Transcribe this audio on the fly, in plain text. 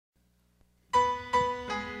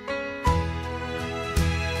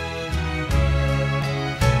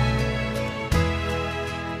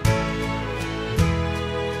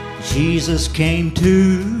Jesus came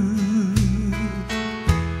to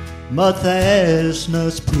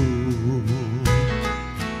Bethesda's pool,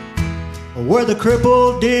 where the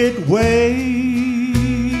crippled did wait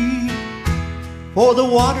for the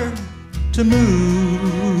water to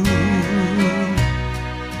move.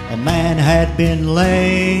 A man had been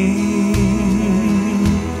lame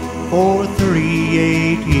for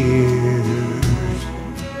 38 years.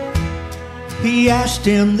 He asked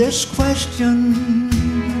him this question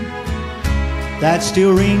that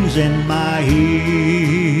still rings in my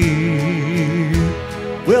ear: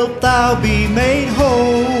 wilt thou be made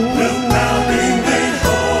whole? Wilt thou be made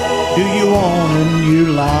whole? Do you want a new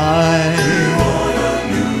life? Do you want a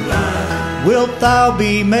new life? Wilt thou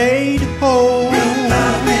be made whole? Wilt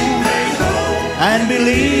thou be made whole? And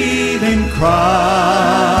believe in Christ.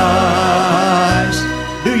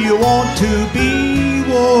 Do you want to be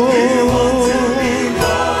washed? Do you want to be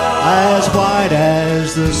washed? As white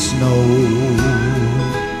as the snow?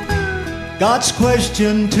 God's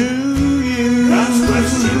question to you, God's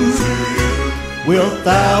question to you, wilt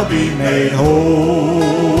thou be made whole?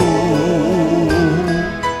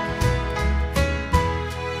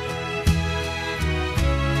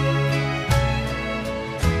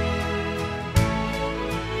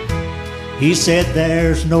 He said,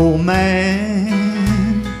 there's no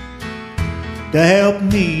man to help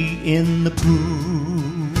me in the pool.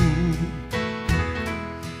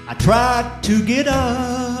 I tried to get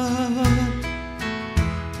up,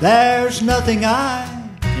 there's nothing I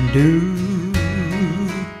can do.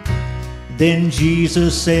 Then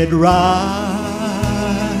Jesus said, rise,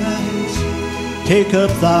 take up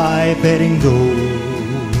thy bed and go.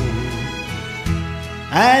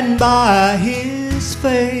 And by his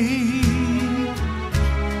faith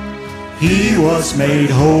he was made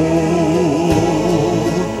whole.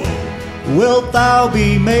 Wilt thou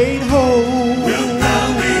be made whole? Wilt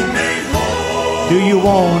thou be made whole? Do you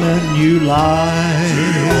want a new life? Do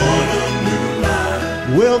you want a new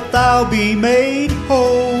life? Wilt thou be made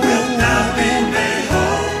whole? Wilt thou be made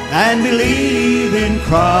whole? And believe in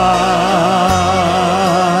Christ.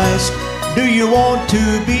 Do you want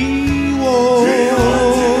to be washed? Do you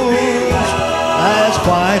want to be washed? As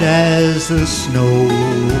white as the snow?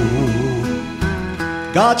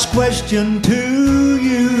 God's question to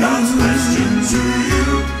you, God's question to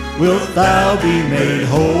you, wilt thou be made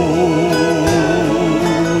whole?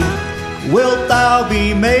 Wilt thou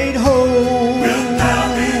be made whole? wilt thou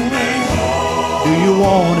be made whole? Do you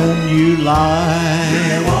want a new Do life?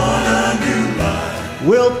 you want a new life?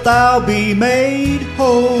 Wilt thou be made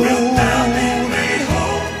whole? Wilt thou be made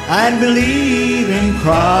whole? And believe in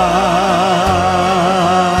Christ.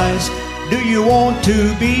 Do you want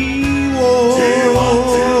to be washed? Do you want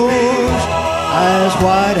to be washed? As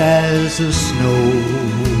white as the snow?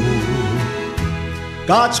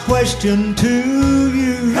 God's question to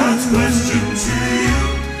you, God's question to you,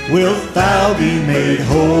 wilt thou be made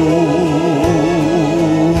whole?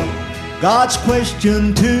 God's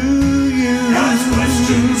question to you, God's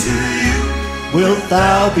question to you, wilt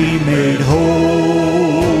thou be made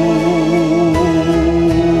whole?